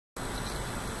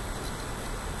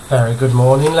Very good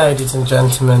morning, ladies and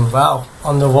gentlemen. Well,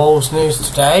 on the Wolves news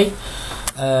today,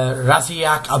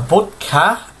 Razak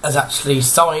has actually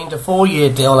signed a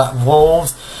 4-year deal at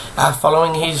Wolves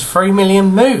following his $3 million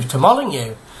move to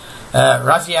Molineux.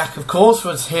 Razak, of course,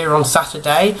 was here on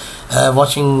Saturday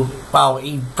watching. Well,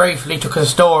 he briefly took a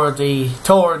tour of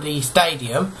the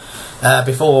stadium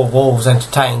before Wolves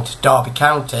entertained Derby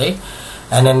County,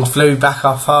 and then flew back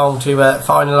off home to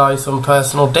finalise some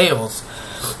personal deals.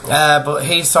 But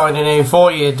he's signed a new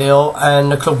 4-year deal,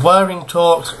 and the club were in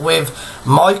talks with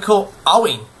Michael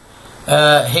Owen.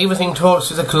 He was in talks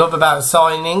with the club about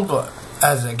signing, but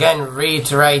has again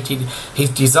reiterated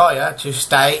his desire to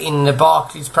stay in the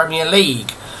Barclays Premier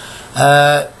League.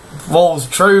 Wolves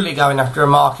truly going after a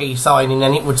marquee signing,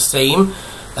 and it would seem.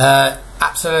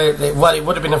 Absolutely, well, it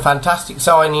would have been a fantastic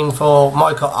signing for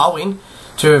Michael Owen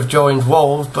to have joined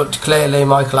Wolves, but clearly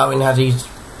Michael Owen had his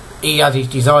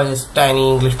desire to stay in the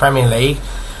English Premier League,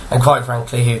 and quite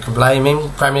frankly, who can blame him?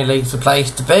 Premier League's the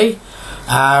place to be.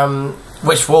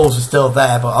 Wish Wolves are still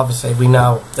there, but obviously we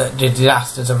know that the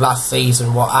disasters of last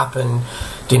season, what happened,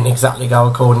 didn't exactly go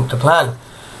according to plan.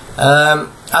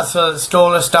 As for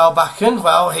Ståle Staalbakken,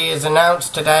 well, he has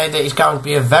announced today that it's going to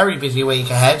be a very busy week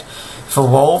ahead for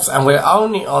Wolves, and we're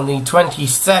only on the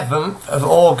 27th of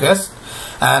August,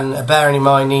 and bearing in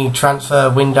mind the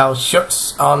transfer window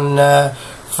shuts on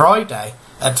Friday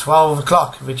at 12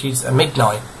 o'clock, which is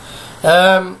midnight.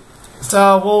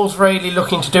 So Wolves really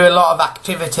looking to do a lot of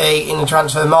activity in the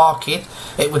transfer market,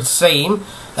 it would seem,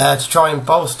 to try and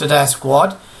bolster their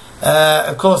squad.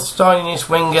 Of course, signing this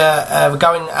winger, we're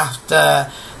going after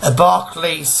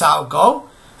Barclay Salgo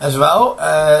as well.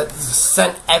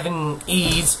 St. Evan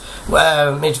Ease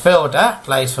midfielder,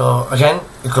 plays for, again,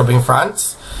 the club in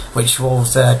France, which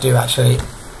Wolves do actually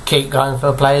keep going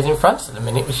for players in France at the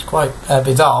minute, which is quite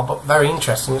bizarre, but very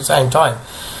interesting at the same time.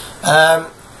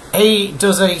 He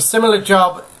does a similar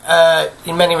job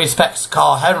in many respects to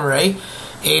Carl Henry,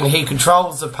 in he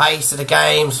controls the pace of the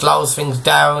game, slows things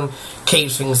down,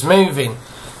 keeps things moving.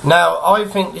 Now, I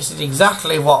think this is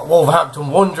exactly what Wolverhampton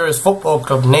Wanderers Football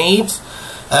Club needs.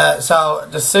 So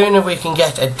the sooner we can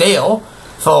get a deal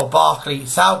for Barclay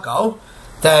Salgo,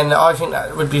 then I think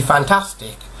that would be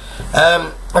fantastic.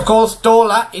 Of course,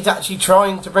 Ståle is actually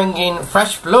trying to bring in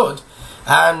fresh blood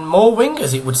and more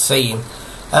wingers, it would seem.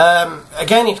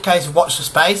 Again, it's a case of watch the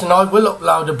space, and I will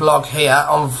upload a blog here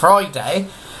on Friday,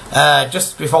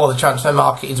 just before the transfer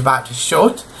market is about to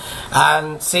shut,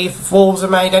 and see if Wolves have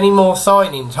made any more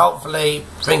signings. Hopefully,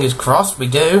 fingers crossed, we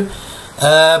do.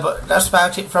 But that's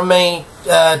about it from me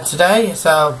today,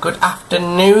 so good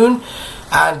afternoon,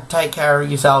 and take care of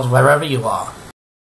yourselves wherever you are.